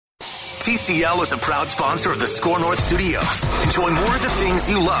TCL is a proud sponsor of the Score North Studios. Enjoy more of the things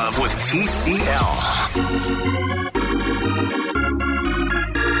you love with TCL.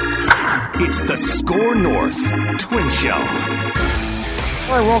 It's the Score North Twin Show.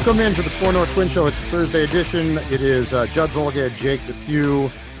 All right, welcome into the Score North Twin Show. It's a Thursday edition. It is Judd Zulgad, Jake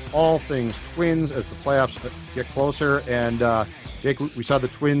DePew, all things Twins as the playoffs get closer. And Jake, we saw the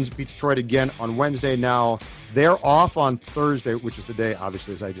Twins beat Detroit again on Wednesday. Now they're off on Thursday, which is the day,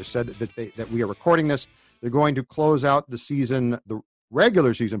 obviously, as I just said, that we are recording this. They're going to close out the season, the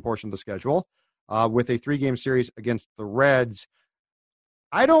regular season portion of the schedule, with a 3-game series against the Reds.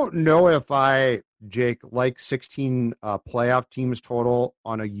 I don't know if I, Jake, like 16 playoff teams total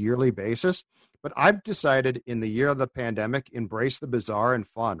on a yearly basis, but I've decided in the year of the pandemic, embrace the bizarre and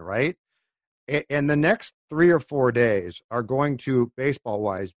fun, right? And the next 3 or 4 days are going to,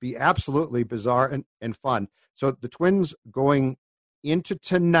 baseball-wise, be absolutely bizarre and fun. So the Twins going into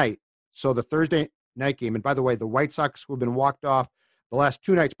tonight, so the Thursday night game, and by the way, the White Sox, who have been walked off the last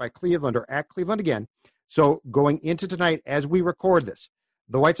 2 nights by Cleveland, are at Cleveland again. So going into tonight, as we record this,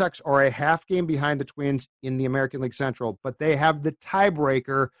 the White Sox are a half game behind the Twins in the American League Central, but they have the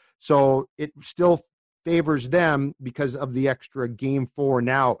tiebreaker, so it still favors them because of the extra game 4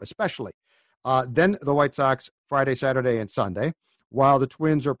 now, especially. Then the White Sox Friday, Saturday, and Sunday. While the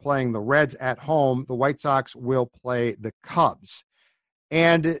Twins are playing the Reds at home, the White Sox will play the Cubs.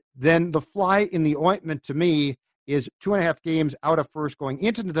 And then the fly in the ointment to me is 2.5 games out of first going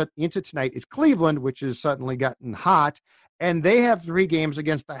into tonight is Cleveland, which has suddenly gotten hot. And they have 3 games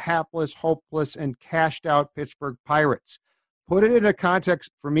against the hapless, hopeless, and cashed-out Pittsburgh Pirates. Put it into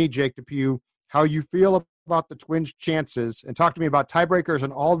context for me, Jake DePew, how you feel about the Twins' chances, and talk to me about tiebreakers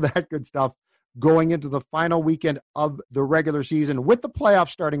and all that good stuff going into the final weekend of the regular season with the playoffs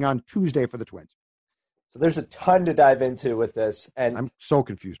starting on Tuesday for the Twins. So there's a ton to dive into with this. And I'm so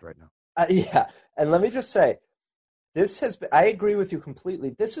confused right now. Yeah. And let me just say, I agree with you completely.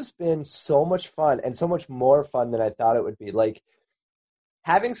 This has been so much fun and so much more fun than I thought it would be. Like,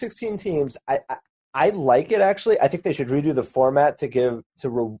 having 16 teams, I like it, actually. I think they should redo the format to give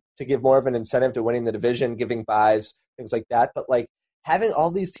more of an incentive to winning the division, giving buys, things like that. But, like, having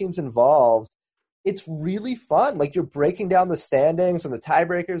all these teams involved, it's really fun. Like, you're breaking down the standings and the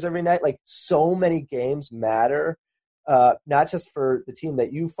tiebreakers every night. Like, so many games matter, not just for the team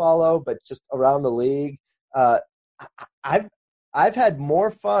that you follow, but just around the league. I've had more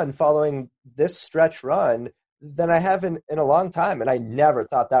fun following this stretch run than I have in a long time, and I never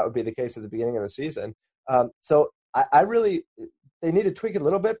thought that would be the case at the beginning of the season. So I really, they need to tweak it a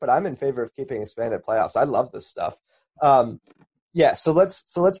little bit, but I'm in favor of keeping expanded playoffs. I love this stuff. Yeah, so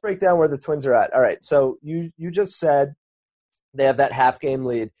let's break down where the Twins are at. All right, so you just said they have that half-game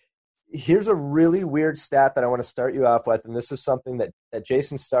lead. Here's a really weird stat that I want to start you off with, and this is something that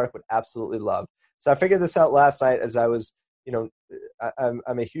Jason Stark would absolutely love. So I figured this out last night as I was, I'm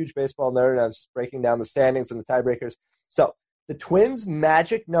a huge baseball nerd, and I was just breaking down the standings and the tiebreakers. So the Twins'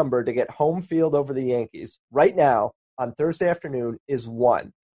 magic number to get home field over the Yankees right now on Thursday afternoon is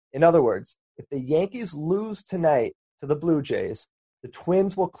 1. In other words, if the Yankees lose tonight to the Blue Jays, the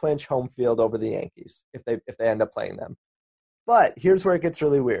Twins will clinch home field over the Yankees if they end up playing them. But here's where it gets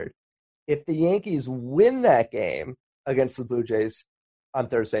really weird. If the Yankees win that game against the Blue Jays on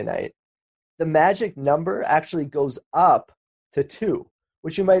Thursday night, the magic number actually goes up to 2,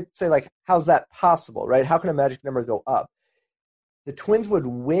 which you might say, like, how's that possible, right? How can a magic number go up? The Twins would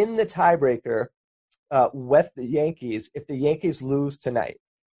win the tiebreaker with the Yankees if the Yankees lose tonight,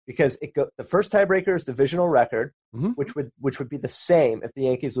 because the first tiebreaker is divisional record, which would be the same if the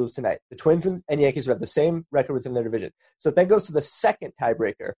Yankees lose tonight. The Twins and Yankees would have the same record within their division. So it then goes to the second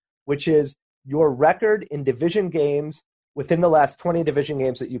tiebreaker, which is your record in division games within the last 20 division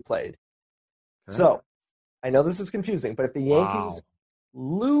games that you played. Okay. So I know this is confusing, but if the Yankees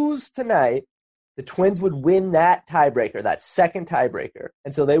lose tonight, the Twins would win that tiebreaker, that second tiebreaker,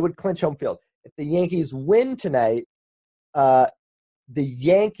 and so they would clinch home field. If the Yankees win tonight, the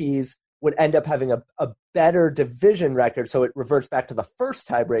Yankees would end up having a better division record, so it reverts back to the first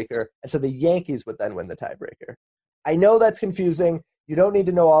tiebreaker, and so the Yankees would then win the tiebreaker. I know that's confusing. You don't need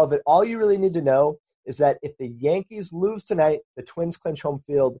to know all of it. All you really need to know is that if the Yankees lose tonight, the Twins clinch home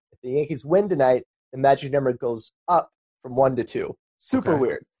field. If the Yankees win tonight, the magic number goes up from 1 to 2. Super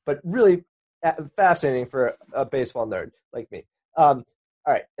weird, but really fascinating for a baseball nerd like me. All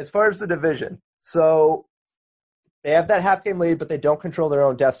right, as far as the division, so they have that half-game lead, but they don't control their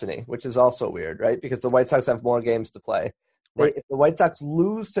own destiny, which is also weird, right? Because the White Sox have more games to play. Right. If the White Sox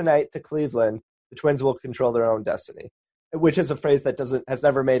lose tonight to Cleveland, the Twins will control their own destiny, which is a phrase that has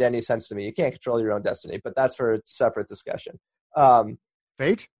never made any sense to me. You can't control your own destiny, but that's for a separate discussion.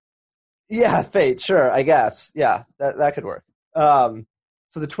 Fate? Yeah, fate. Sure, I guess. Yeah, that could work.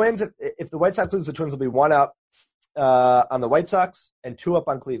 So the Twins, if the White Sox lose, the Twins will be 1 up on the White Sox and 2 up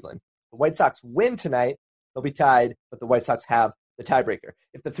on Cleveland. The White Sox win tonight, they'll be tied, but the White Sox have the tiebreaker.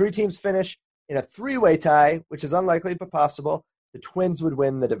 If the 3 teams finish in a 3-way tie, which is unlikely but possible, the Twins would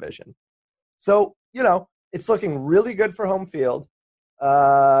win the division. So, it's looking really good for home field.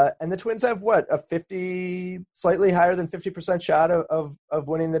 And the Twins have a 50, slightly higher than 50% shot of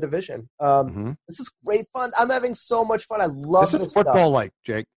winning the division. This is great fun. I'm having so much fun. I love this football stuff. like,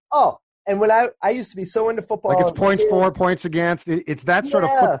 Jake. Oh, and when I used to be so into football, like it's points for, points against. It's that sort of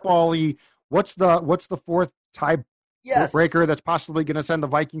football-y. What's the fourth tie breaker that's possibly going to send the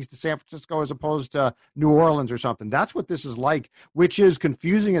Vikings to San Francisco as opposed to New Orleans or something? That's what this is like, which is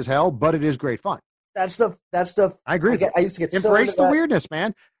confusing as hell, but it is great fun. That stuff. I agree. I used to get embrace the weirdness,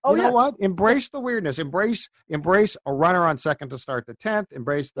 man. Oh, you know what? Embrace the weirdness. Embrace a runner on second to start the 10th.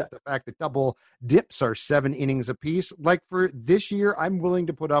 Embrace the fact that double dips are 7 innings apiece. Like for this year, I'm willing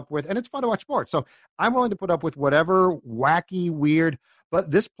to put up with, and it's fun to watch sports, so I'm willing to put up with whatever wacky, weird.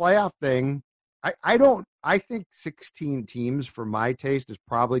 But this playoff thing, I think 16 teams for my taste is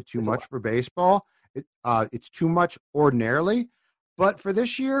probably too much for baseball. It's too much ordinarily, but for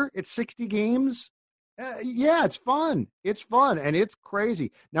this year, it's 60 games. Yeah, it's fun. It's fun, and it's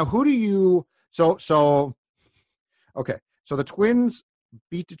crazy. Now, who do you – okay. So the Twins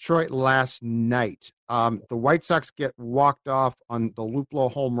beat Detroit last night. The White Sox get walked off on the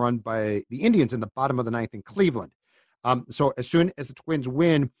Luplow home run by the Indians in the bottom of the 9th in Cleveland. So as soon as the Twins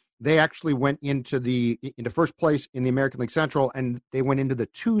win, they actually went into first place in the American League Central, and they went into the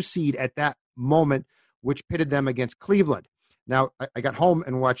 2 seed at that moment, which pitted them against Cleveland. Now, I got home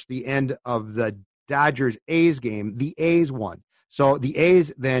and watched the end of the Dodgers-A's game. The A's won. So the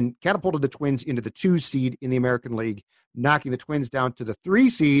A's then catapulted the Twins into the 2 seed in the American League, knocking the Twins down to the 3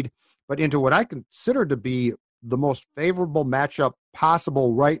 seed, but into what I consider to be the most favorable matchup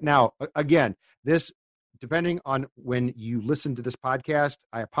possible right now. Again, this, depending on when you listen to this podcast,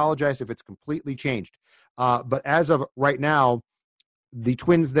 I apologize if it's completely changed. But as of right now, the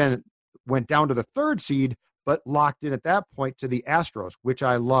Twins then went down to the 3rd seed, but locked in at that point to the Astros, which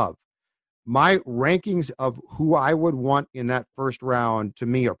I love. My rankings of who I would want in that first round, to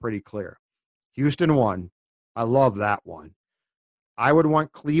me, are pretty clear. Houston 1. I love that one. I would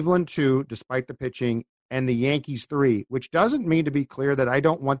want Cleveland 2, despite the pitching, and the Yankees 3, which doesn't mean, to be clear, that I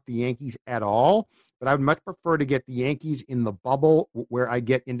don't want the Yankees at all, but I would much prefer to get the Yankees in the bubble where I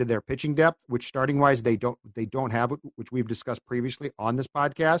get into their pitching depth, which starting-wise they don't have, which we've discussed previously on this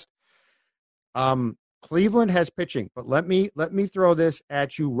podcast. Cleveland has pitching, but let me throw this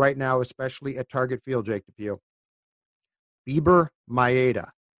at you right now, especially at Target Field, Jake DePew. Bieber,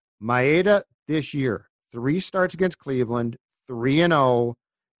 Maeda. Maeda this year, 3 starts against Cleveland, 3-0,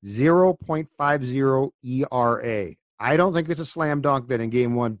 0.50 ERA. I don't think it's a slam dunk that in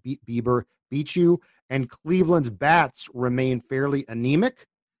game 1 Bieber beats you, and Cleveland's bats remain fairly anemic.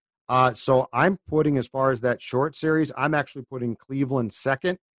 So I'm putting, as far as that short series, I'm actually putting Cleveland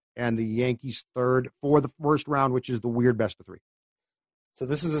 2nd and the Yankees 3rd for the first round, which is the weird best of 3. So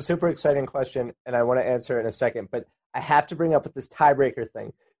this is a super exciting question, and I want to answer it in a second, but I have to bring up with this tiebreaker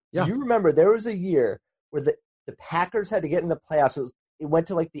thing. Do you remember there was a year where the Packers had to get in the playoffs? It went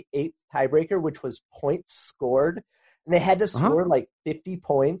to like the 8th tiebreaker, which was points scored, and they had to score like 50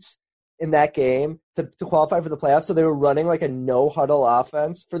 points in that game to qualify for the playoffs. So they were running like a no-huddle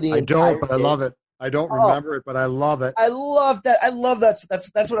offense for the entire game. I love it. I don't remember it, but I love it. I love that. I love that.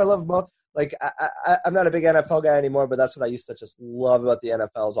 That's what I love about. Like, I'm not a big NFL guy anymore, but that's what I used to just love about the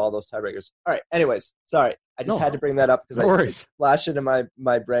NFL is all those tiebreakers. All right. Anyways, sorry. I just had to bring that up because I flashed it in my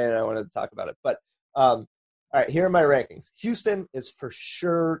brain and I wanted to talk about it. But all right, here are my rankings. Houston is for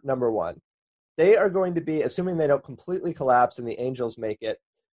sure number 1. They are going to be, assuming they don't completely collapse and the Angels make it,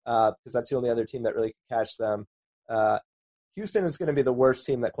 because that's the only other team that really can catch them. Houston is going to be the worst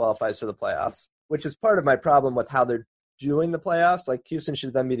team that qualifies for the playoffs, which is part of my problem with how they're doing the playoffs. Like, Houston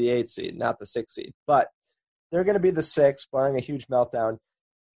should then be the 8th seed, not the 6th seed. But they're going to be the 6th, barring a huge meltdown.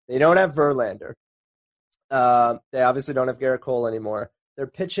 They don't have Verlander. They obviously don't have Garrett Cole anymore. Their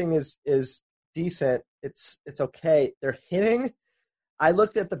pitching is decent. It's okay. They're hitting. I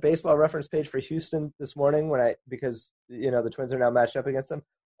looked at the Baseball Reference page for Houston this morning because the Twins are now matched up against them.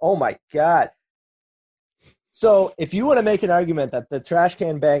 Oh my God. So if you want to make an argument that the trash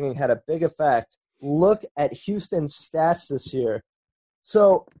can banging had a big effect, look at Houston's stats this year.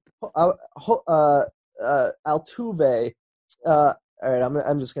 So Altuve, all right,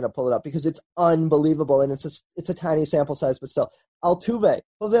 I'm just going to pull it up because it's unbelievable, and it's a tiny sample size, but still. Jose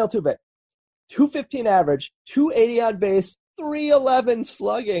Altuve, 215 average, 280 on base, 311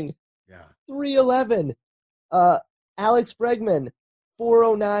 slugging. Yeah. 311. Alex Bregman,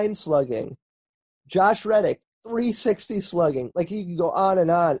 409 slugging. Josh Reddick, 360 slugging. Like, you can go on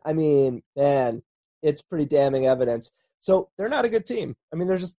and on. I mean, man, it's pretty damning evidence. So they're not a good team. I mean,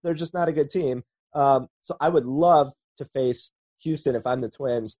 they're just not a good team. So I would love to face Houston if I'm the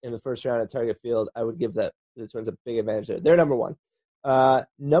Twins in the first round at Target Field. I would give the Twins a big advantage there. They're number one.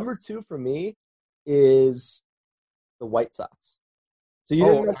 Number two for me is the White Sox. So you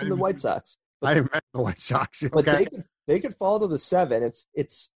didn't mention the White Sox. I didn't mention the White Sox. Okay. But they could fall to the 7.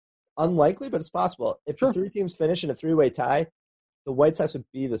 It's unlikely, but it's possible. If Sure. the three teams finish in a 3-way tie, the White Sox would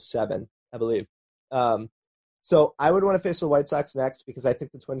be the 7, I believe. So I would want to face the White Sox next because I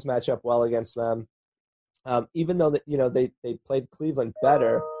think the Twins match up well against them. Even though they played Cleveland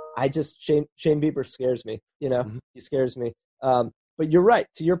better, Shane Bieber scares me. He scares me. But you're right.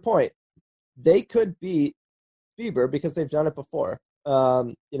 To your point, they could beat Bieber because they've done it before.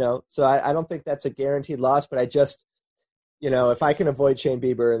 So I don't think that's a guaranteed loss, but I just, if I can avoid Shane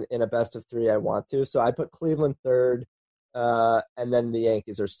Bieber in a best of 3, I want to. So I put Cleveland third, and then the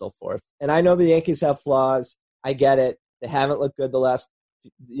Yankees are still fourth. And I know the Yankees have flaws. I get it. They haven't looked good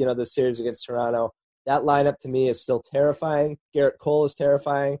the series against Toronto. That lineup to me is still terrifying. Garrett Cole is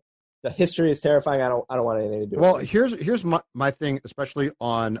terrifying. The history is terrifying. I don't want anything to do with it. Well, here's my thing, especially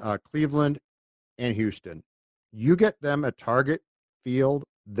on Cleveland and Houston. You get them at Target Field,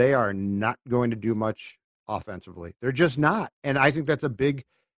 they are not going to do much offensively. They're just not. And I think that's a big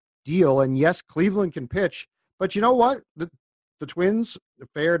deal. And yes, Cleveland can pitch, but you know what? The Twins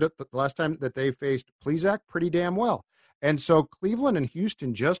fared the last time that they faced Plesac pretty damn well. And so Cleveland and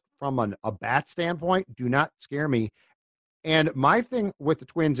Houston, just from a bat standpoint, do not scare me. And my thing with the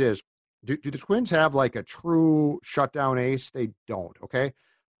Twins is, do the Twins have like a true shutdown ace? They don't, okay?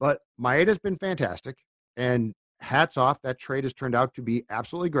 But Maeda's been fantastic, and hats off. That trade has turned out to be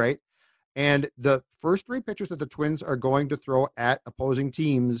absolutely great. And the first 3 pitchers that the Twins are going to throw at opposing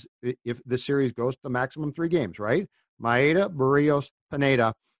teams, if the series goes to the maximum 3 games, right? Maeda, Barrios,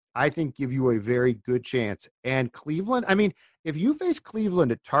 Pineda, I think give you a very good chance. And Cleveland, I mean, if you face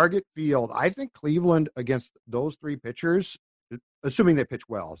Cleveland at Target Field, I think Cleveland against those 3 pitchers, assuming they pitch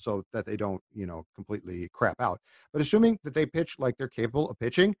well so that they don't, completely crap out, but assuming that they pitch like they're capable of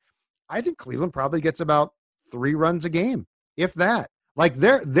pitching, I think Cleveland probably gets about 3 runs a game, if that. Like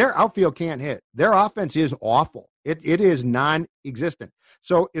their outfield can't hit. Their offense is awful. It is non-existent.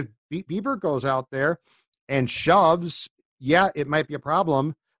 So if Bieber goes out there and shoves, yeah, it might be a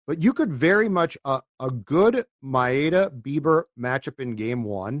problem, but you could very much a good Maeda-Bieber matchup in game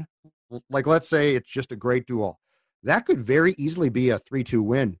 1, like let's say it's just a great duel, that could very easily be a 3-2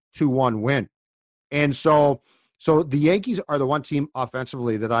 win, 2-1 win. And so the Yankees are the one team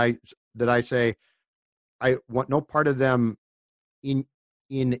offensively that I say I want no part of them in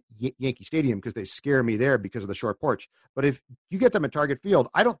Yankee Stadium because they scare me there because of the short porch. But if you get them at Target Field,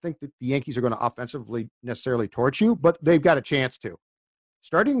 I don't think that the Yankees are going to offensively necessarily torch you, but they've got a chance to.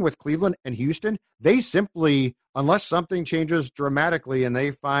 Starting with Cleveland and Houston, they simply, unless something changes dramatically and they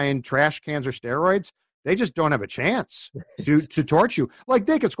find trash cans or steroids, they just don't have a chance to torch you. Like,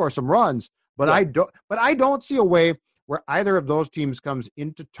 they could score some runs, but yeah. I don't see a way where either of those teams comes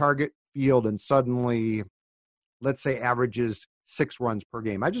into Target Field and suddenly, let's say, averages 6 runs per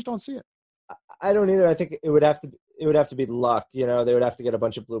game. I just don't see it. I don't either. I think it would have to be luck. They would have to get a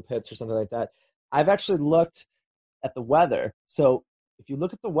bunch of blue hits or something like that. I've actually looked at the weather. So if you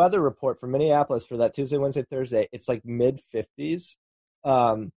look at the weather report for Minneapolis for that Tuesday, Wednesday, Thursday, it's like mid-50s.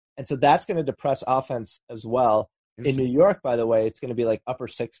 And so that's going to depress offense as well. In New York, by the way, it's going to be like upper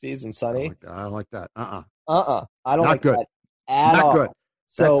 60s and sunny. I don't like that. I don't like that at Not all. good.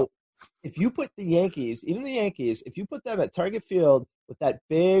 So if you put the Yankees, if you put them at Target Field with that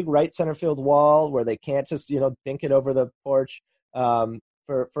big right center field wall where they can't just, dink it over the porch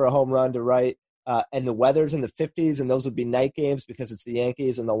for a home run to right, and the weather's in the 50s, and those would be night games because it's the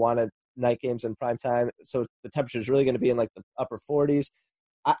Yankees and they'll want night games in prime time. So the temperature is really going to be in like the upper 40s.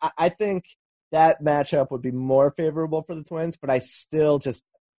 I think that matchup would be more favorable for the Twins, but I still just,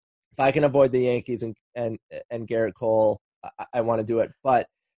 if I can avoid the Yankees and Garrett Cole, I want to do it. But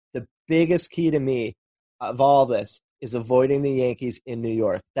the biggest key to me of all this is avoiding the Yankees in New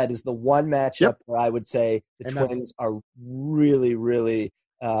York. That is the one matchup where I would say the Twins are really, really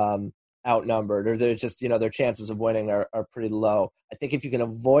outnumbered, or they're just, their chances of winning are pretty low. I think if you can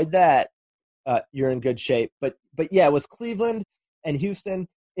avoid that, you're in good shape. But yeah, with Cleveland and Houston,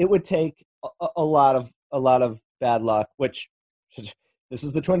 it would take a lot of bad luck, which this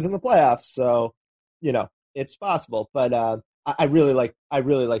is the Twins in the playoffs, so it's possible. But I really like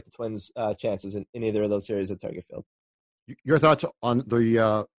the Twins' chances in either of those series at Target Field. Your thoughts on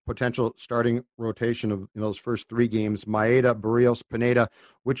the potential starting rotation of those first three games: Maeda, Barrios, Pineda,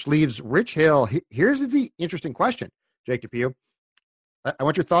 which leaves Rich Hill. Here's the interesting question, Jake DePew. I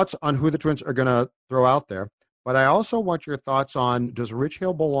want your thoughts on who the Twins are going to throw out there, but I also want your thoughts on, does Rich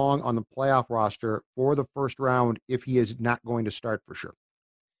Hill belong on the playoff roster for the first round if he is not going to start for sure?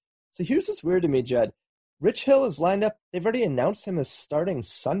 So here's what's weird to me, Judd. Rich Hill is lined up. They've already announced him as starting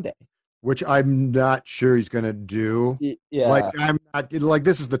Sunday, which I'm not sure he's going to do. Yeah, like I'm not like,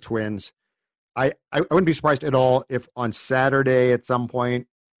 this is the Twins. I wouldn't be surprised at all if on Saturday at some point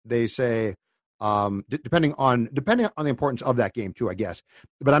they say, depending on the importance of that game too, I guess.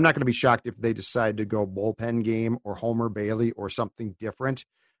 But I'm not going to be shocked if they decide to go bullpen game or Homer Bailey or something different.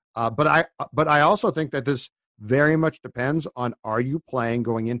 But I also think that this very much depends on, are you playing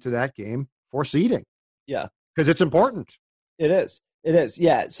going into that game for seeding? Yeah, because it's important. It is.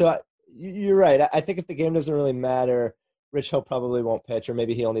 Yeah. So you're right. I think if the game doesn't really matter, Rich Hill probably won't pitch, or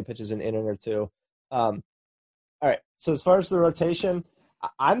maybe he only pitches an inning or two. All right. So as far as the rotation,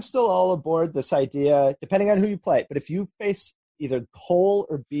 I'm still all aboard this idea, depending on who you play. But if you face either Cole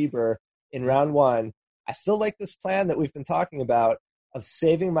or Bieber in round one, I still like this plan that we've been talking about of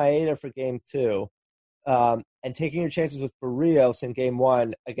saving Maeda for game two, and taking your chances with Barrios in game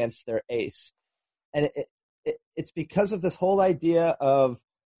one against their ace. And it's because of this whole idea of,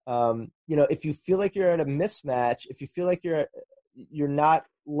 if you feel like you're at a mismatch, if you feel like you're not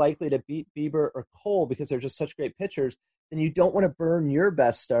likely to beat Bieber or Cole because they're just such great pitchers, then you don't want to burn your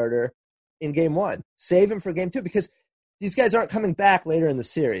best starter in game one. Save him for game two, because these guys aren't coming back later in the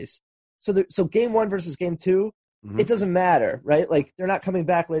series. So game one versus game two, It doesn't matter, right? Like, they're not coming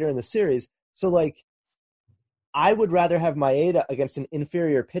back later in the series. So, like, I would rather have Maeda against an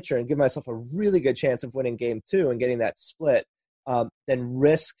inferior pitcher and give myself a really good chance of winning game two and getting that split, than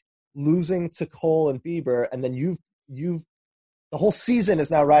risk losing to Cole and Bieber. And then the whole season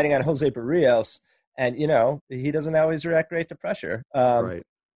is now riding on Jose Barrios, and he doesn't always react great to pressure. Right.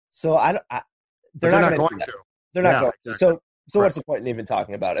 So they're not going to. They're not going to. So what's the point in even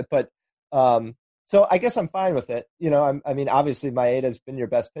talking about it? But so I guess I'm fine with it. I mean, obviously Maeda's been your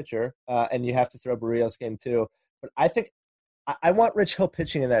best pitcher, and you have to throw Barrios game two. But I think I want Rich Hill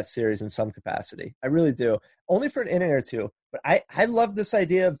pitching in that series in some capacity. I really do. Only for an inning or two. But I love this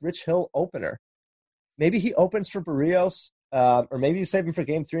idea of Rich Hill opener. Maybe he opens for Barrios, or maybe you save him for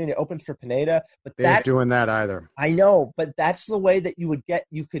game three and he opens for Pineda. But they ain't doing that either. I know, but that's the way that you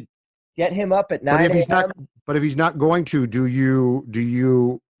could get him up at 9 a.m. But if he's not going to, do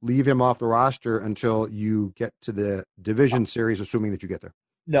you leave him off the roster until you get to the division series, assuming that you get there?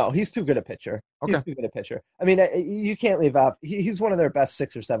 No, he's too good a pitcher. Okay. He's too good a pitcher. I mean, you can't leave off. He's one of their best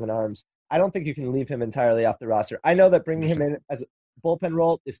 6 or 7 arms. I don't think you can leave him entirely off the roster. I know that bringing him in as a bullpen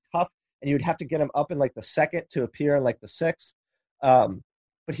role is tough, and you'd have to get him up in like the second to appear in like the sixth. But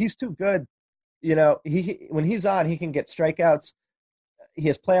he's too good. When he's on, he can get strikeouts. He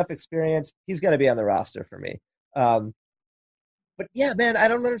has playoff experience. He's got to be on the roster for me. But yeah, man, I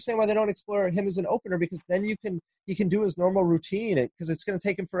don't understand why they don't explore him as an opener, because then he can do his normal routine, because it's going to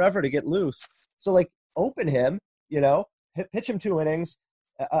take him forever to get loose. So, like, open him, pitch him 2 innings,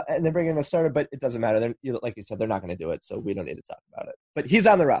 and then bring in a starter. But it doesn't matter. Like you said, they're not going to do it, so we don't need to talk about it. But he's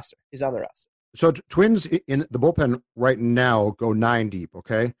on the roster. So Twins in the bullpen right now go 9 deep,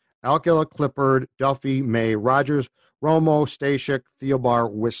 okay? Alcala, Clippard, Duffy, May, Rogers, Romo, Stashik,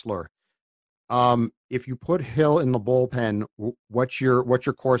 Thielbar, Whistler. If you put Hill in the bullpen, what's your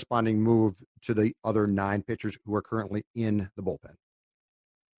corresponding move to the other 9 pitchers who are currently in the bullpen?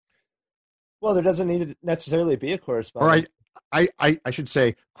 Well, there doesn't need to necessarily be a corresponding. All right, I should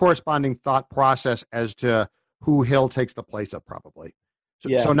say corresponding thought process as to who Hill takes the place of, probably.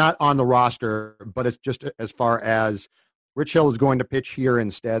 So not on the roster, but it's just as far as Rich Hill is going to pitch here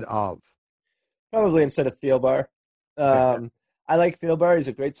instead of. Probably instead of Thielbar. I like Thielbar. He's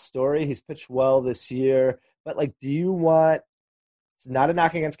a great story. He's pitched well this year. But, like, do you want – it's not a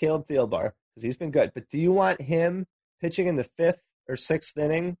knock against Caleb Thielbar, because he's been good. But do you want him pitching in the 5th or 6th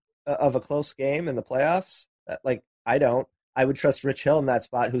inning of a close game in the playoffs? I don't. I would trust Rich Hill in that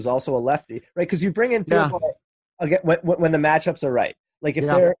spot, who's also a lefty, right? Because you bring in Thielbar again when the matchups are right. Like,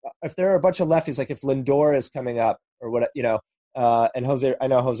 if there are a bunch of lefties, like if Lindor is coming up or what, and Jose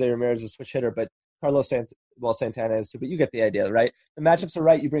Ramirez is a switch hitter, but Carlos Santana is too, but you get the idea, right? The matchups are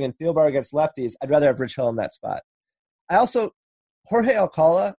right. You bring in Thielbar against lefties. I'd rather have Rich Hill in that spot. Jorge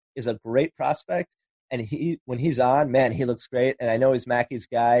Alcala is a great prospect, and when he's on, man, he looks great. And I know he's Mackey's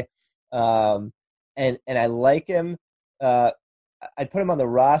guy, and I like him. I'd put him on the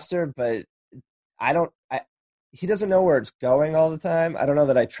roster, but he doesn't know where it's going all the time. I don't know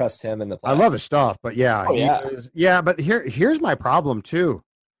that I trust him in the playoffs. I love his stuff, but yeah, Oh, yeah. but here's my problem too.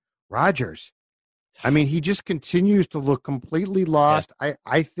 Rodgers. I mean, he just continues to look completely lost. Yeah.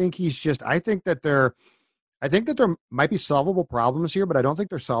 I think that there might be solvable problems here, but I don't think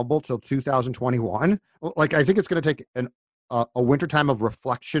they're solvable till 2021. Like, I think it's going to take a wintertime of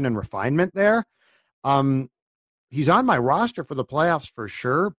reflection and refinement there. He's on my roster for the playoffs for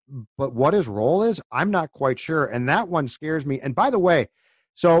sure, but what his role is, I'm not quite sure. And that one scares me. And by the way,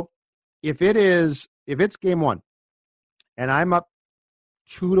 so if it's game one and I'm up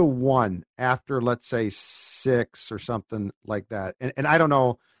 2-1 after, let's say, 6 or something like that. And I don't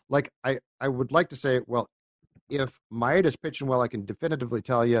know, like, I would like to say, well, if Maeda's pitching well, I can definitively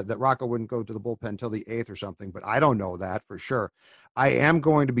tell you that Rocco wouldn't go to the bullpen until the 8th or something, but I don't know that for sure. I am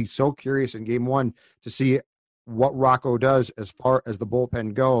going to be so curious in game one to see what Rocco does as far as the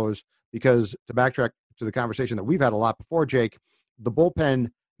bullpen goes, because to backtrack to the conversation that we've had a lot before, Jake, the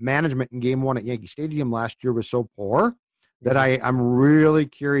bullpen management in game one at Yankee Stadium last year was so poor that I'm really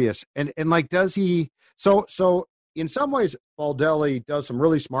curious. And like, does he, so in some ways, Baldelli does some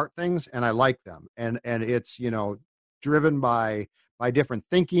really smart things, and I like them. And it's, driven by different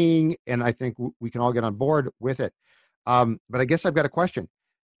thinking, and I think we can all get on board with it. But I guess I've got a question.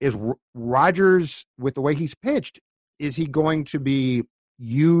 Is Rodgers, with the way he's pitched, is he going to be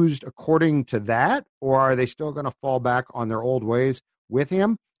used according to that, or are they still going to fall back on their old ways with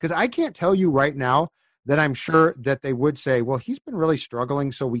him? Because I can't tell you right now that I'm sure that they would say, well, he's been really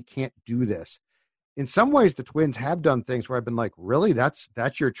struggling, so we can't do this. In some ways, the Twins have done things where I've been like, really, that's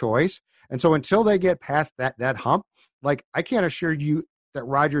your choice. And so until they get past that hump, like, I can't assure you that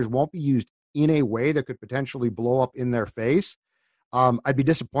Rodgers won't be used in a way that could potentially blow up in their face. I'd be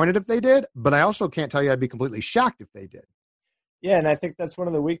disappointed if they did, but I also can't tell you I'd be completely shocked if they did. Yeah, and I think that's one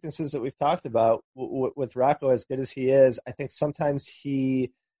of the weaknesses that we've talked about with Rocco, as good as he is. I think sometimes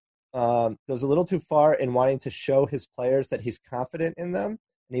he goes a little too far in wanting to show his players that he's confident in them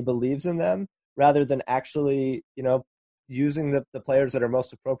and he believes in them, rather than actually, using the players that are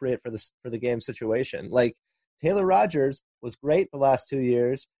most appropriate for the game situation. Like, Taylor Rodgers was great the last 2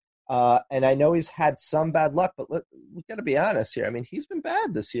 years. And I know he's had some bad luck, but we've got to be honest here. I mean, he's been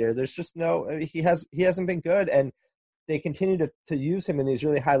bad this year. There's just he hasn't been good, and they continue to use him in these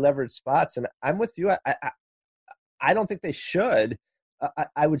really high leverage spots. And I'm with you. I don't think they should.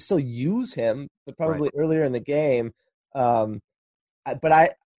 I would still use him, but probably earlier in the game. But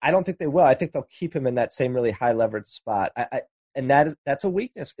I don't think they will. I think they'll keep him in that same really high leverage spot. And that's a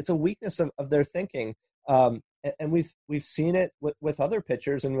weakness. It's a weakness of their thinking. And we've seen it with other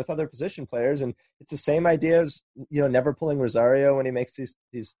pitchers and with other position players, and it's the same idea as never pulling Rosario when he makes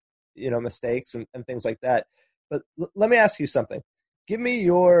these mistakes and things like that. But let me ask you something. Give me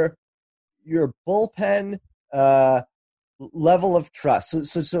your bullpen level of trust.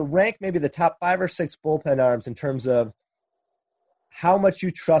 So rank maybe the top 5 or 6 bullpen arms in terms of how much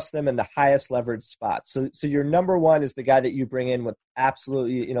you trust them in the highest leverage spots. So your number one is the guy that you bring in with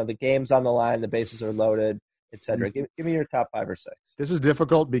absolutely, the game's on the line, the bases are loaded, etc. Give me your top 5 or 6. This is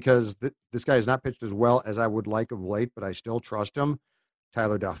difficult because this guy has not pitched as well as I would like of late, but I still trust him.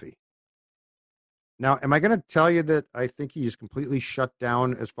 Tyler Duffy. Now, am I going to tell you that I think he's completely shut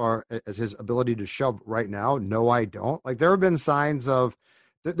down as far as his ability to shove right now? No, I don't. Like, there have been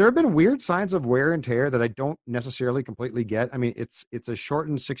weird signs of wear and tear that I don't necessarily completely get. I mean, it's a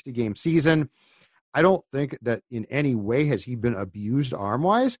shortened 60-game season. I don't think that in any way has he been abused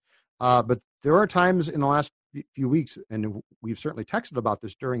arm-wise, but there are times in the last few weeks, and we've certainly texted about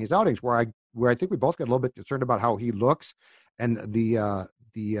this during his outings, where I think we both get a little bit concerned about how he looks and the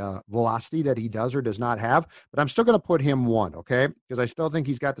velocity that he does or does not have. But I'm still going to put him 1, okay? Because I still think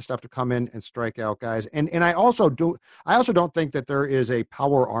he's got the stuff to come in and strike out guys. And I also don't think that there is a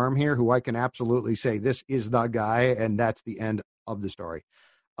power arm here who I can absolutely say this is the guy, and that's the end of the story.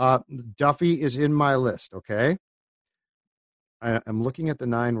 Duffy is in my list, okay? I'm looking at the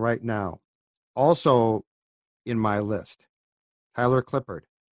 9 right now. Also in my list, Tyler Clippard,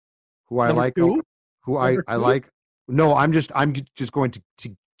 who I like. Who I like. No, I'm just going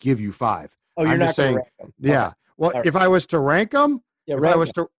to give you 5. Oh, you're not saying, rank them. Yeah. Okay. Well, right. If I was to rank them,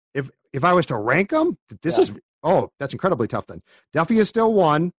 if I was to rank them, this that's incredibly tough. Then Duffy is still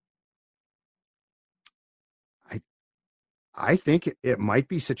 1. I think it might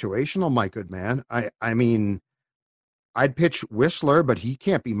be situational, my good man. I mean, I'd pitch Whistler, but he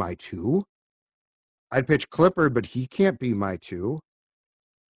can't be my 2. I'd pitch Clippard, but he can't be my 2.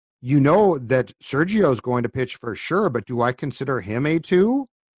 You know that Sergio's going to pitch for sure, but do I consider him a 2?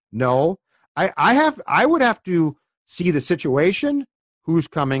 No. I would have to see the situation, who's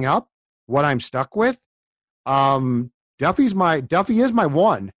coming up, what I'm stuck with. Duffy is my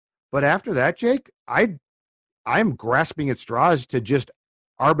one, but after that, Jake, I'm grasping at straws to just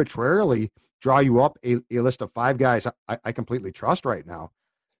arbitrarily draw you up a list of 5 guys I completely trust right now.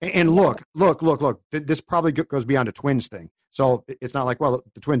 And look. This probably goes beyond a Twins thing. So it's not like, well,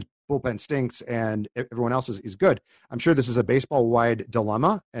 the Twins bullpen stinks and everyone else is good. I'm sure this is a baseball-wide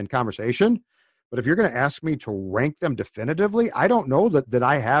dilemma and conversation. But if you're going to ask me to rank them definitively, I don't know that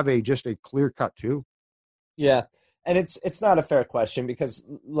I have just a clear-cut 2. Yeah. And it's not a fair question because,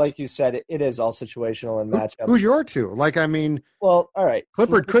 like you said, it is all situational and matchup. Who's your 2? Like, I mean, well, all right.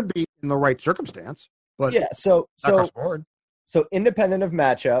 Clippard could be in the right circumstance, but yeah. So independent of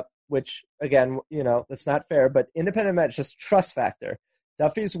matchup, which again, that's not fair. But independent of matchup, just trust factor.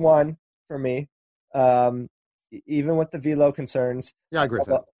 Duffy's 1 for me, even with the velo concerns. Yeah, I agree with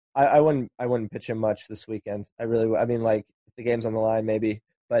that. I wouldn't pitch him much this weekend. I mean, like if the game's on the line, maybe,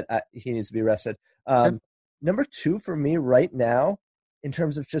 but he needs to be rested. Number 2 for me right now, in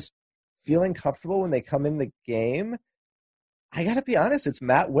terms of just feeling comfortable when they come in the game, I got to be honest, it's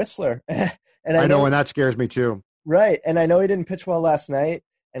Matt Whistler. And I know, and that scares me too. Right, and I know he didn't pitch well last night,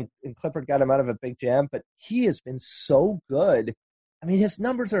 and Clippard got him out of a big jam, but he has been so good. I mean, his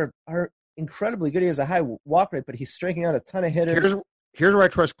numbers are incredibly good. He has a high walk rate, but he's striking out a ton of hitters. Here's where I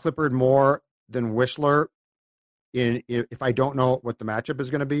trust Clippard more than Whistler. If I don't know what the matchup is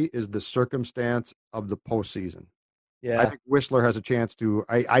going to be, is the circumstance of the postseason. Yeah, I think Whistler has a chance to.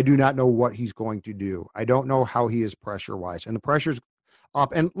 I do not know what he's going to do. I don't know how he is pressure wise, and the pressure's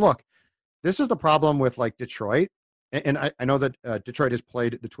up. And look, this is the problem with like Detroit, and I know that Detroit has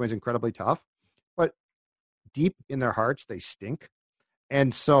played the Twins incredibly tough, but deep in their hearts they stink,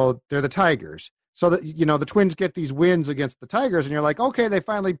 and so they're the Tigers. So that the Twins get these wins against the Tigers, and you're like, okay, they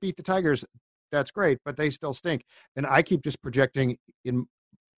finally beat the Tigers. That's great, but they still stink. And I keep just projecting in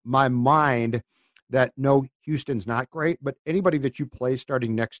my mind that no, Houston's not great, but anybody that you play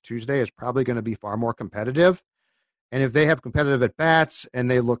starting next Tuesday is probably going to be far more competitive. And if they have competitive at bats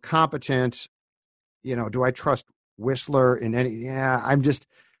and they look competent, do I trust Whistler in any? Yeah,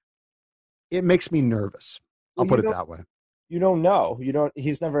 it makes me nervous. I'll put it that way. You don't know.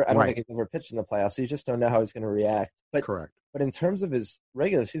 He's never, I don't think he's ever pitched in the playoffs. So you just don't know how he's going to react. But correct. But in terms of his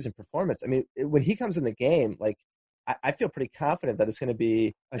regular season performance, I mean, when he comes in the game, like I feel pretty confident that it's going to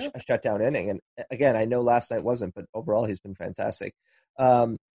be a shutdown inning. And again, I know last night wasn't, but overall he's been fantastic.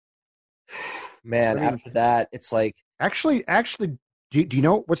 Man, after that, it's like actually, do you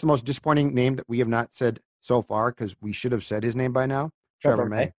know what's the most disappointing name that we have not said so far? Because we should have said his name by now. Trevor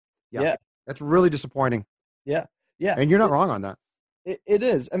May. Yeah, that's really disappointing. Yeah, and you're not wrong on that. It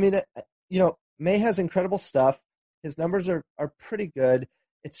is. I mean, May has incredible stuff. His numbers are pretty good.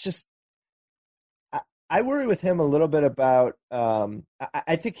 It's just I worry with him a little bit about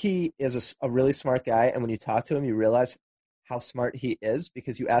I think he is a really smart guy, and when you talk to him, you realize how smart he is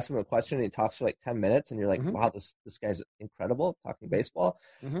because you ask him a question and he talks for like 10 minutes, and you're like, wow, this guy's incredible talking baseball.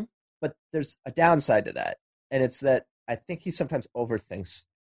 Mm-hmm. But there's a downside to that, and it's that I think he sometimes overthinks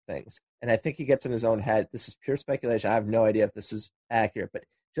things, and I think he gets in his own head. This is pure speculation. I have no idea if this is accurate, but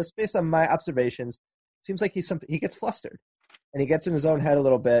just based on my observations, seems like he gets flustered and he gets in his own head a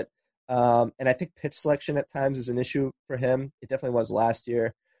little bit. And I think pitch selection at times is an issue for him. It definitely was last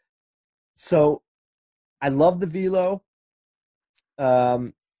year. So I love the velo.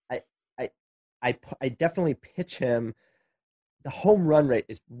 I definitely pitch him. The home run rate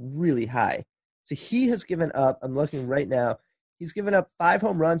is really high. So he has given up, I'm looking right now, he's given up 5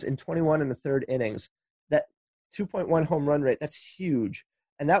 home runs in 21 and a third innings. That 2.1 home run rate, that's huge.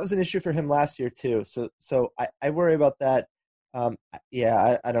 And that was an issue for him last year too. So I worry about that. I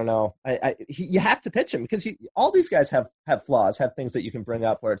don't know. You have to pitch him because all these guys have flaws, have things that you can bring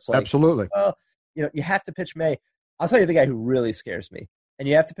up where it's like, absolutely. Well, you have to pitch May. I'll tell you the guy who really scares me, and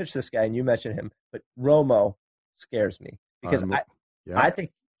you have to pitch this guy, and you mentioned him, but Romo scares me because I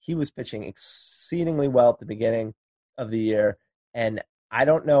think he was pitching exceedingly well at the beginning of the year, and I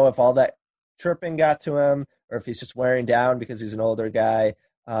don't know if all that chirping got to him or if he's just wearing down because he's an older guy.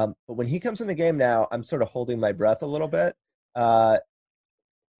 But when he comes in the game now, I'm sort of holding my breath a little bit. And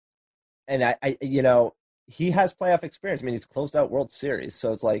he has playoff experience. I mean, he's closed out World Series.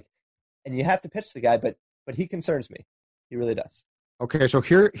 So it's like, and you have to pitch the guy, but he concerns me. He really does. Okay. So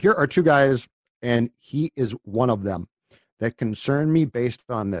here are 2 guys, and he is one of them that concern me based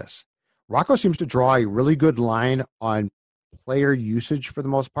on this. Rocco seems to draw a really good line on player usage for the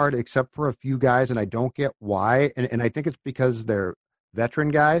most part, except for a few guys. And I don't get why. And I think it's because they're veteran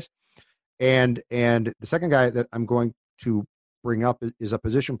guys. And the second guy that I'm going to bring up is a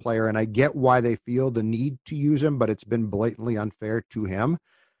position player, and I get why they feel the need to use him, but it's been blatantly unfair to him.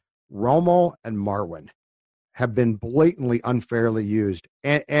 Romo and Marwin. have been blatantly unfairly used.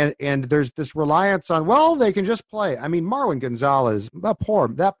 And there's this reliance on, well, they can just play. I mean, Marwin Gonzalez, that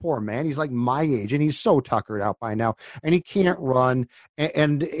poor man, he's like my age, and he's so tuckered out by now, and he can't run,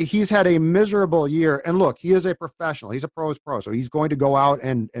 and he's had a miserable year. And look, he is a professional. He's a pro's pro, so he's going to go out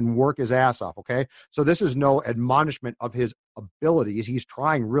and work his ass off, okay? So this is no admonishment of his abilities. He's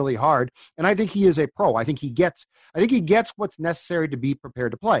trying really hard, and I think he is a pro. I think he gets what's necessary to be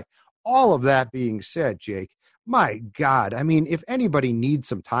prepared to play. All of that being said, Jake, my God, I mean, if anybody needs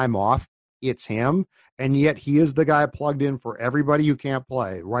some time off, it's him. And yet he is the guy plugged in for everybody who can't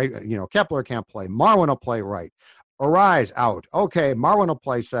play, right? You know, Kepler can't play. Marwin will play right. Arise out. Okay, Marwin will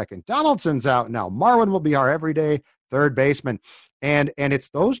play second. Donaldson's out now. Marwin will be our everyday third baseman. And it's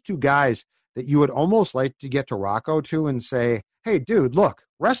those two guys that you would almost like to get to Rocco to and say, hey, dude, look,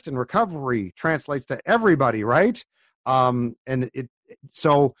 rest and recovery translates to everybody, right?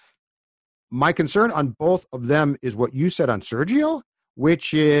 So my concern on both of them is what you said on Sergio,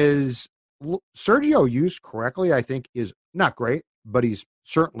 which is Sergio used correctly, I think, is not great, but he's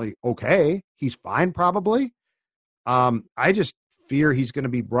certainly okay. He's fine, probably. I just fear he's going to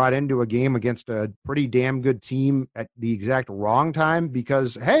be brought into a game against a pretty damn good team at the exact wrong time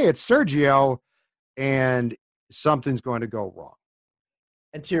because, hey, it's Sergio, and something's going to go wrong.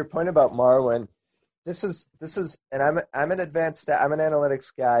 And to your point about Marwin, This is, and I'm an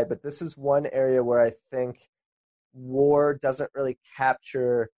analytics guy, but this is one area where I think WAR doesn't really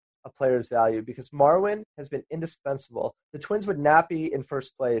capture a player's value because Marwin has been indispensable. The Twins would not be in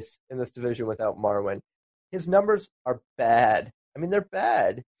first place in this division without Marwin. His numbers are bad. I mean, they're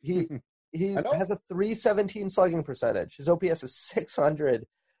bad. He has a .317 slugging percentage. His OPS is 600.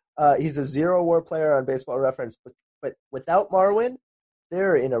 He's a 0 WAR player on Baseball Reference, but without Marwin,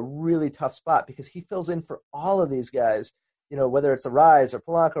 they're in a really tough spot because he fills in for all of these guys, you know, whether it's Arise or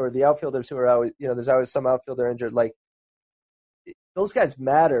Polanco or the outfielders who are always, you know, there's always some outfielder injured. Like, those guys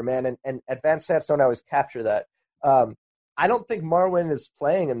matter, man, and advanced stats don't always capture that. I don't think Marwin is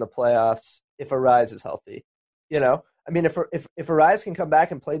playing in the playoffs if Arise is healthy. You know, I mean, if Arise can come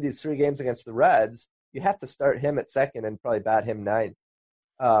back and play these 3 games against the Reds, you have to start him at second and probably bat him ninth.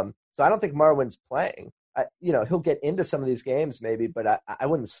 So I don't think Marwin's playing. He'll get into some of these games maybe, but I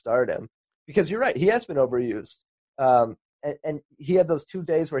wouldn't start him because you're right. He has been overused. And he had those 2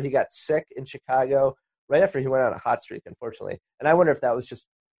 days where he got sick in Chicago right after he went on a hot streak, unfortunately. And I wonder if that was just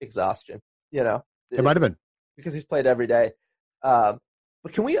exhaustion, you know, it might've been because he's played every day. But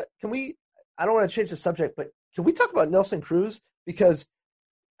can we, I don't want to change the subject, but can we talk about Nelson Cruz? Because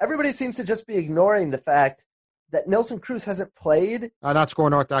everybody seems to just be ignoring the fact that Nelson Cruz hasn't played. Not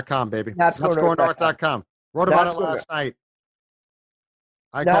scorenorth.com, baby. Not scorenorth.com. Wrote about it last night.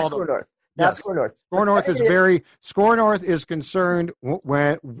 Not Score North. Not Score North. Score North is Score North is concerned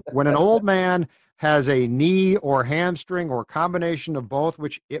when an old man has a knee or hamstring or combination of both,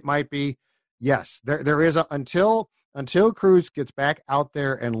 which it might be. Yes, there is until Cruz gets back out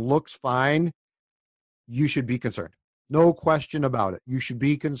there and looks fine, you should be concerned. No question about it. You should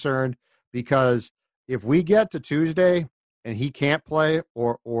be concerned because if we get to Tuesday and he can't play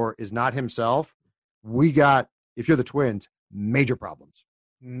or is not himself, we got, if you're the Twins, major problems.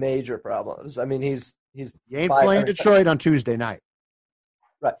 Major problems. I mean, he's he ain't playing Detroit on Tuesday night.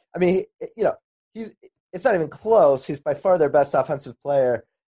 Right. I mean, it's not even close. He's by far their best offensive player.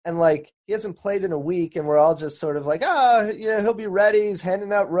 And, like, he hasn't played in a week, and we're all just sort of like, he'll be ready. He's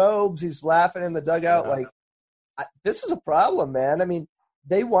handing out robes. He's laughing in the dugout. Yeah. Like, this is a problem, man. I mean,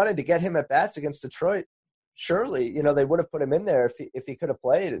 they wanted to get him at bats against Detroit. Surely, you know, they would have put him in there if he could have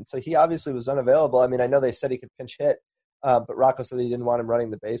played. And so he obviously was unavailable. I mean, I know they said he could pinch hit, but Rocco said he didn't want him running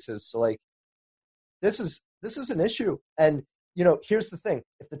the bases. So, like, this is an issue. And, you know, here's the thing.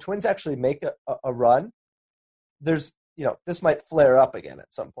 If the Twins actually make a run, there's, you know, this might flare up again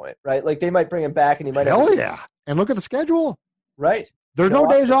at some point, right? Like, they might bring him back and he might yeah. And look at the schedule. Right. There's no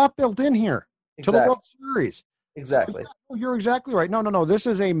days off built in here to the World Series. Exactly. You're exactly right. No. This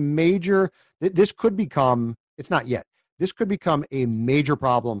is a major – this could become – it's not yet. This could become a major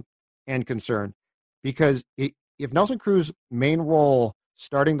problem and concern because if Nelson Cruz's main role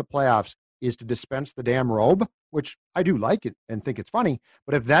starting the playoffs is to dispense the damn robe, which I do like it and think it's funny,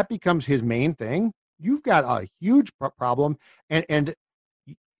 but if that becomes his main thing, you've got a huge problem. And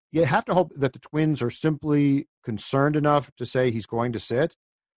you have to hope that the Twins are simply concerned enough to say he's going to sit.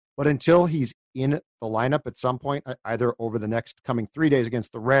 But until he's in the lineup at some point, either over the next coming 3 days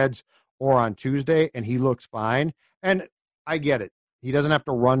against the Reds or on Tuesday, and he looks fine, and I get it. He doesn't have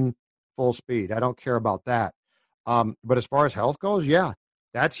to run full speed. I don't care about that. But as far as health goes, yeah,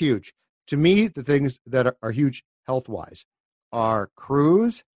 that's huge. To me, the things that are huge health-wise are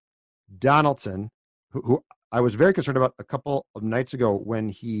Cruz, Donaldson, who I was very concerned about a couple of nights ago when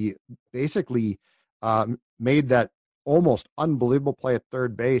he basically made that almost unbelievable play at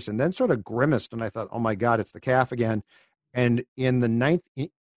third base and then sort of grimaced. And I thought, oh my God, it's the calf again. And in the ninth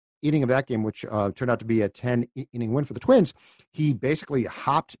inning of that game, which turned out to be a 10-inning win for the Twins, he basically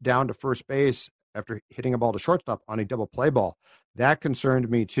hopped down to first base after hitting a ball to shortstop on a double play ball. That concerned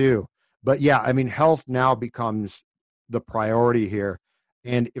me too. But yeah, I mean, health now becomes the priority here.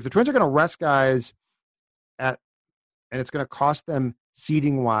 And if the Twins are going to rest guys and it's going to cost them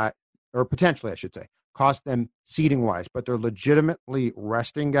seeding wise, or potentially I should say, cost them seeding wise, but they're legitimately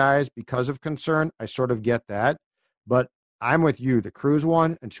resting guys because of concern. I sort of get that. But I'm with you. The Cruz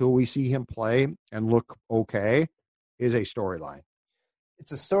one, until we see him play and look okay, is a storyline.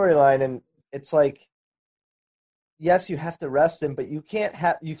 It's a storyline, and it's like, yes, you have to rest him, but you can't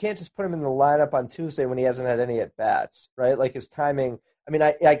just put him in the lineup on Tuesday when he hasn't had any at bats, right? Like his timing. I mean,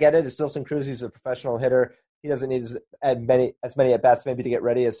 I get it. It's Dilson Cruz. He's a professional hitter. He doesn't need as many at bats maybe to get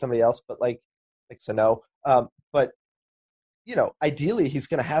ready as somebody else, but like Sano. But you know, ideally he's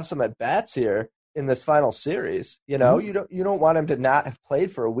going to have some at bats here in this final series. You know, you don't want him to not have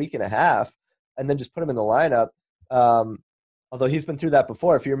played for a week and a half and then just put him in the lineup. Although he's been through that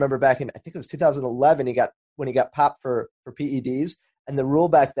before. If you remember back in, I think it was 2011, when he got popped for PEDs, and the rule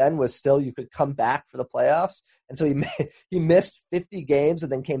back then was still you could come back for the playoffs. And so he missed 50 games and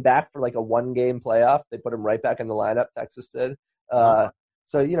then came back for like a 1-game playoff. They put him right back in the lineup. Texas did.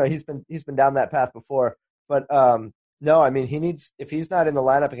 So, you know, he's been down that path before. But no, I mean, if he's not in the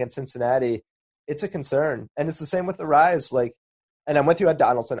lineup against Cincinnati, it's a concern. And it's the same with the Rise. Like, and I'm with you at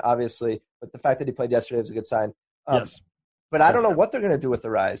Donaldson, obviously, but the fact that he played yesterday was a good sign. Yes. But I don't know what they're going to do with the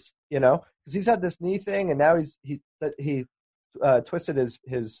Rise, you know, because he's had this knee thing, and now he twisted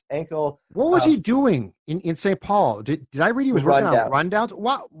his ankle. What was he doing in St. Paul? Did I read he was working on rundowns?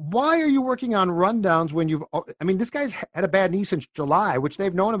 Why are you working on rundowns when you've? I mean, this guy's had a bad knee since July, which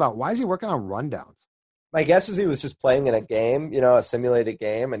they've known about. Why is he working on rundowns? My guess is he was just playing in a game, you know, a simulated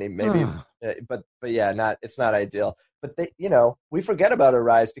game, and he maybe, but yeah, it's not ideal. But we forget about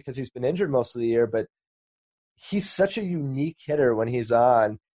Rise because he's been injured most of the year, but he's such a unique hitter when he's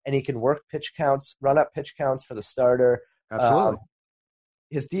on, and he can work pitch counts, run up pitch counts for the starter. Absolutely.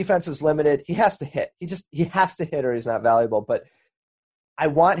 His defense is limited. He has to hit. He has to hit or he's not valuable. But I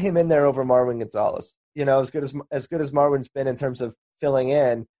want him in there over Marwin Gonzalez. You know, as good as Marwin's been in terms of filling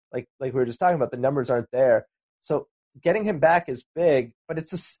in, like we were just talking about, the numbers aren't there. So getting him back is big. But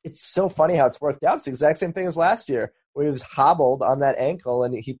it's so funny how it's worked out. It's the exact same thing as last year, where he was hobbled on that ankle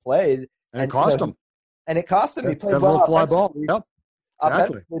and he played, and it cost him. And it cost him. He played that well little fly ball. Yep.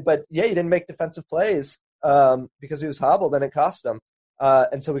 Offensively, but yeah, he didn't make defensive plays because he was hobbled, and it cost him.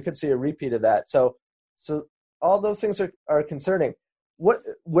 And so we could see a repeat of that. So all those things are concerning.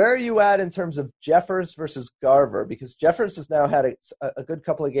 Where are you at in terms of Jeffers versus Garver? Because Jeffers has now had a good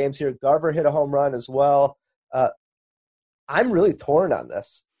couple of games here. Garver hit a home run as well. I'm really torn on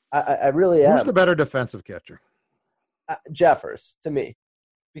this. I really am. Who's the better defensive catcher? Jeffers, to me.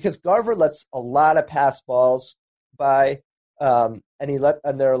 Because Garver lets a lot of pass balls by, and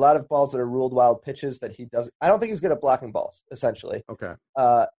there are a lot of balls that are ruled wild pitches that he doesn't. I don't think he's good at blocking balls, essentially. Okay.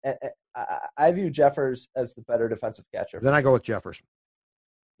 I view Jeffers as the better defensive catcher. Then I go with Jeffers.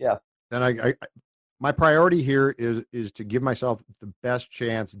 Yeah. Then my priority here is to give myself the best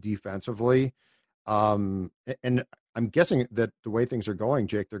chance defensively, and I'm guessing that the way things are going,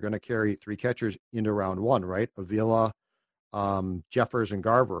 Jake, they're going to carry 3 catchers into round 1, right? Avila, Jeffers, and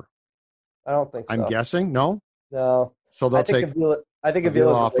Garver. I don't think so. I'm guessing no. So they'll take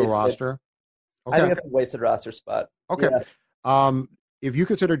Avila off the roster. Okay. I think it's a wasted roster spot. Okay. Yeah. If you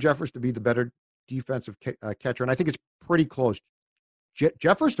consider Jeffers to be the better defensive catcher, and I think it's pretty close.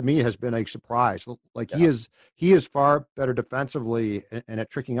 Jeffers to me has been a surprise. Like he is far better defensively and at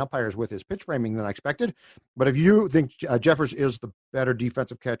tricking umpires with his pitch framing than I expected. But if you think Jeffers is the better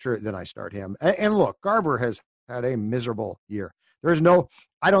defensive catcher, then I start him. And look, Garver has had a miserable year.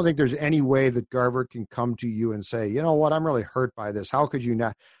 I don't think there's any way that Garver can come to you and say, you know what, I'm really hurt by this. How could you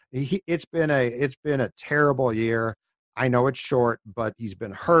not? It's been a terrible year. I know it's short, but he's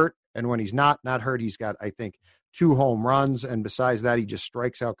been hurt. And when he's not hurt, he's got, I think, 2 home runs. And besides that, he just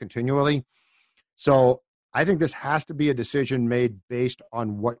strikes out continually. So I think this has to be a decision made based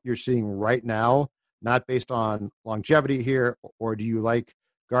on what you're seeing right now, not based on longevity here. Or do you like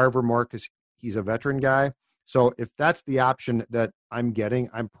Garver more because he's a veteran guy? So if that's the option that I'm getting,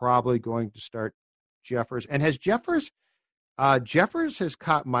 I'm probably going to start Jeffers. And has Jeffers has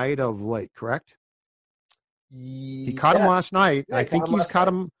caught Maeda of late, correct? He caught him last night. Yeah, I think he's caught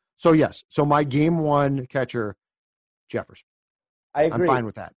him. So yes. So my game 1 catcher, Jeffers. I agree. I'm fine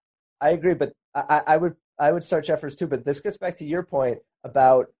with that. I agree, but I I would start Jeffers too, but this gets back to your point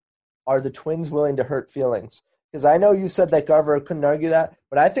about, are the Twins willing to hurt feelings? Because I know you said that Garver couldn't argue that,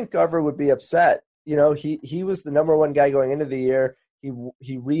 but I think Garver would be upset. You know, he was the number one guy going into the year. He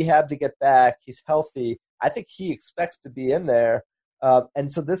rehabbed to get back. He's healthy. I think he expects to be in there.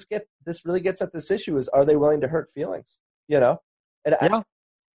 And so this really gets at this issue: is, are they willing to hurt feelings? You know, and Yeah.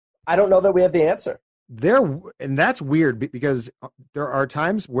 I don't know that we have the answer. And that's weird because there are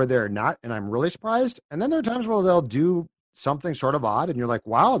times where they're not, and I'm really surprised. And then there are times where they'll do something sort of odd, and you're like,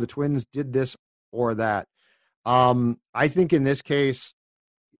 wow, the Twins did this or that. I think in this case,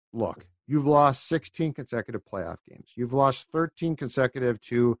 look, you've lost 16 consecutive playoff games. You've lost 13 consecutive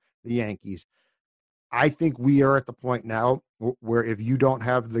to the Yankees. I think we are at the point now where if you don't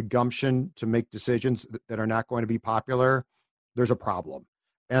have the gumption to make decisions that are not going to be popular, there's a problem.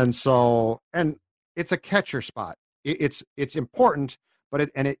 And so, and it's a catcher spot. It's important,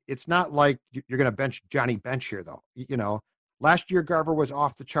 but it's not like you're going to bench Johnny Bench here, though. You know, last year Garver was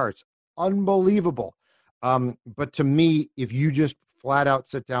off the charts, unbelievable. But to me, if you just flat out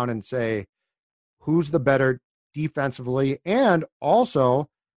sit down and say, who's the better defensively, and also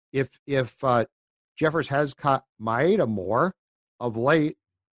if Jeffers has caught Maeda more of late,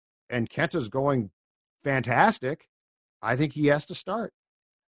 and Kenta's going fantastic, I think he has to start.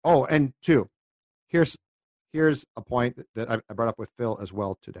 Oh, and two, here's a point that I brought up with Phil as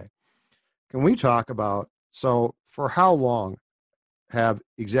well today. Can we talk about, so for how long have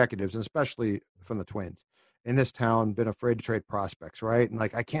executives, and especially from the Twins in this town, been afraid to trade prospects, right? And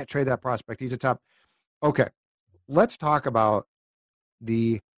like, I can't trade that prospect. He's a top. Okay, let's talk about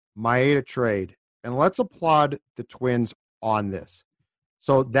the Maeda trade, and let's applaud the Twins on this.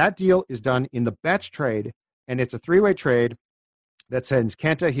 So that deal is done in the Betts trade, and it's a three-way trade that sends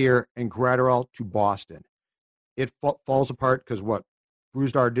Kenta here and Gratterall to Boston. It falls apart because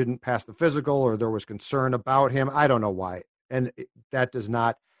Brusdar didn't pass the physical, or there was concern about him. I don't know why. And that does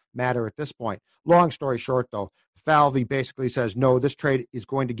not matter at this point. Long story short, though, Falvey basically says, no, this trade is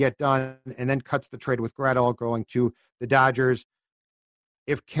going to get done, and then cuts the trade with Gratterall going to the Dodgers.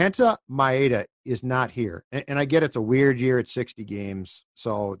 If Kenta Maeda is not here, and I get it's a weird year, it's 60 games,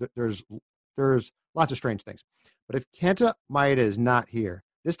 so there's lots of strange things. But if Kenta Maeda is not here,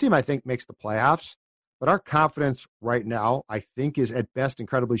 this team, I think, makes the playoffs. But our confidence right now, I think, is at best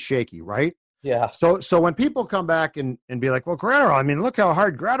incredibly shaky, right? Yeah. So when people come back and be like, well, Gratterall, I mean, look how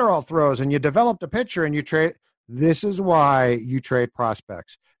hard Gratterall throws, and you developed a pitcher and you trade. This is why you trade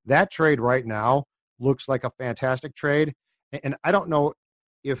prospects. That trade right now looks like a fantastic trade. And I don't know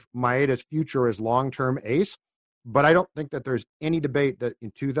if Maeda's future is long-term ace, but I don't think that there's any debate that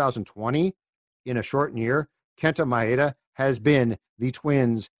in 2020, in a shortened year, Kenta Maeda has been the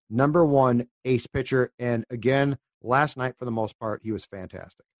Twins' number one ace pitcher. And again, last night, for the most part, he was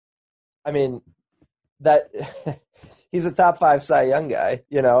fantastic. I mean, that he's a top 5 Cy Young guy.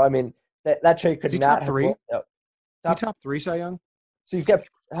 You know, I mean, that trade could not top three. Have, no, top 3 Cy Young. So you've got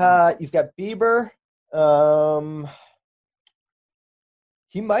Bieber.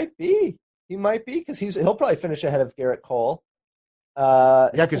 He might be because he'll probably finish ahead of Garrett Cole. Yeah,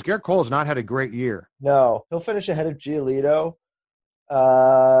 because Garrett Cole has not had a great year. No, he'll finish ahead of Giolito.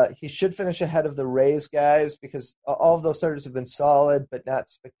 He should finish ahead of the Rays guys because all of those starters have been solid but not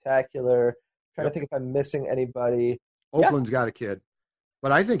spectacular. Trying to think if I'm missing anybody. Oakland's got a kid,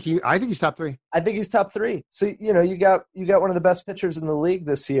 but I think he's top 3. I think he's top 3. So you know, you got one of the best pitchers in the league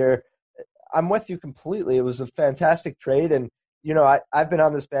this year. I'm with you completely. It was a fantastic trade, and you know, I've been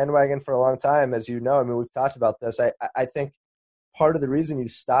on this bandwagon for a long time, as you know. I mean, we've talked about this. I think part of the reason you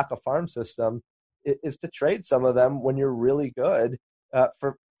stock a farm system is to trade some of them when you're really good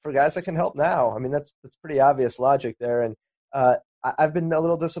for guys that can help now. I mean, that's pretty obvious logic there. And I've been a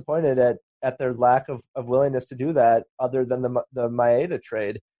little disappointed at their lack of willingness to do that other than the Maeda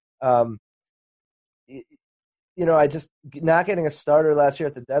trade. You know, I just not getting a starter last year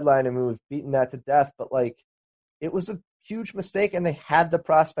at the deadline, and we've beaten that to death, but like it was a huge mistake, and they had the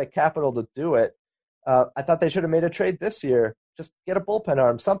prospect capital to do it. I thought they should have made a trade this year. Just get a bullpen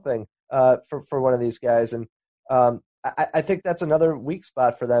arm, something for one of these guys. And I think that's another weak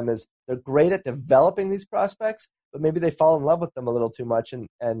spot for them is they're great at developing these prospects, but maybe they fall in love with them a little too much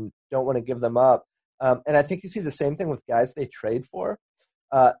and don't want to give them up. And I think you see the same thing with guys they trade for.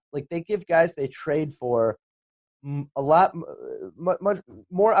 Like they give guys they trade for a lot much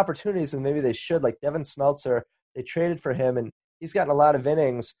more opportunities than maybe they should. Like Devin Smeltzer, they traded for him, and he's gotten a lot of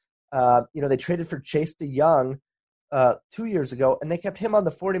innings. You know, they traded for Chase DeYoung 2 years ago, and they kept him on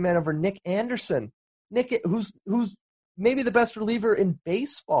the 40-man over Nick Anderson. Nick, who's maybe the best reliever in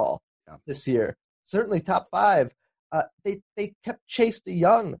baseball this year, certainly top 5. They kept Chase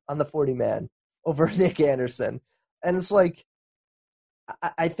DeYoung on the 40-man. over Nick Anderson. And it's like,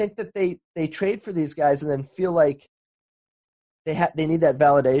 I think that they trade for these guys and then feel like they need that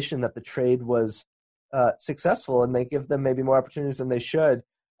validation that the trade was successful, and they give them maybe more opportunities than they should.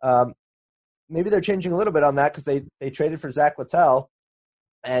 Maybe they're changing a little bit on that because they traded for Zach Littell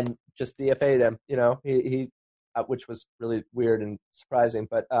and just DFA'd him, he which was really weird and surprising.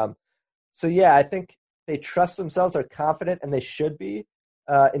 But so yeah, I think they trust themselves, they're confident, and they should be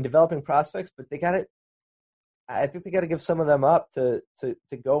in developing prospects, but I think they got to give some of them up to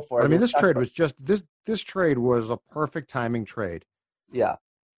go for it. I mean, this trade was just this trade was a perfect timing trade. Yeah.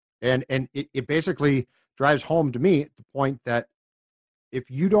 And it basically drives home to me the point that if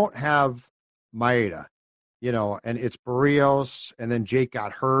you don't have Maeda, and it's Barrios, and then Jake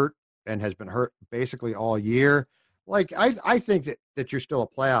got hurt and has been hurt basically all year, like I think that you're still a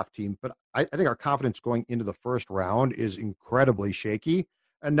playoff team, but I think our confidence going into the first round is incredibly shaky.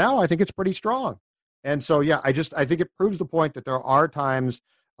 And now I think it's pretty strong. And so, yeah, I think it proves the point that there are times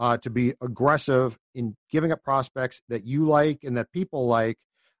to be aggressive in giving up prospects that you like and that people like.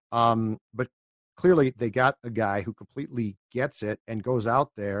 But clearly they got a guy who completely gets it and goes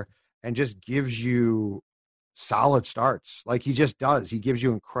out there and just gives you solid starts. Like he just does. He gives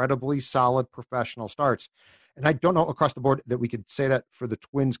you incredibly solid professional starts. And I don't know across the board that we could say that for the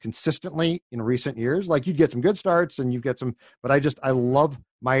Twins consistently in recent years. Like you'd get some good starts and you get some, but I love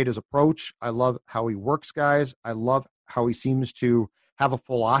Maeda's approach. I love how he works guys. I love how he seems to have a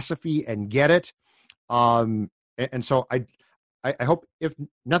philosophy and get it. And so I hope, if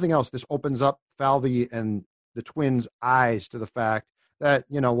nothing else, this opens up Falvey and the Twins' eyes to the fact that,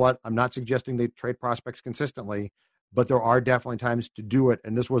 you know what, I'm not suggesting they trade prospects consistently, but there are definitely times to do it.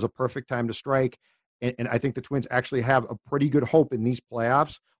 And this was a perfect time to strike. And I think the Twins actually have a pretty good hope in these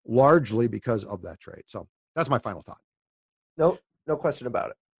playoffs, largely because of that trade. So that's my final thought. No question about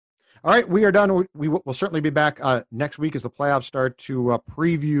it. All right, we are done. We will certainly be back next week as the playoffs start to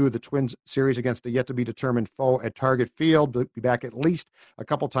preview the Twins series against a yet-to-be-determined foe at Target Field. We'll be back at least a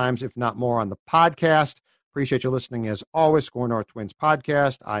couple times, if not more, on the podcast. Appreciate you listening, as always. Score North Twins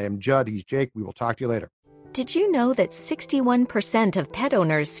podcast. I am Judd. He's Jake. We will talk to you later. Did you know that 61% of pet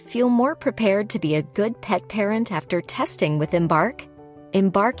owners feel more prepared to be a good pet parent after testing with Embark?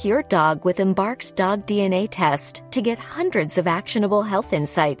 Embark your dog with Embark's dog DNA test to get hundreds of actionable health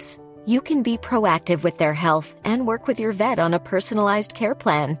insights. You can be proactive with their health and work with your vet on a personalized care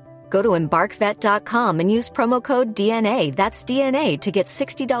plan. Go to EmbarkVet.com and use promo code DNA, that's DNA, to get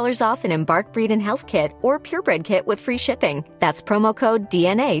 $60 off an Embark Breed and Health Kit or Purebred Kit with free shipping. That's promo code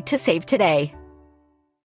DNA to save today.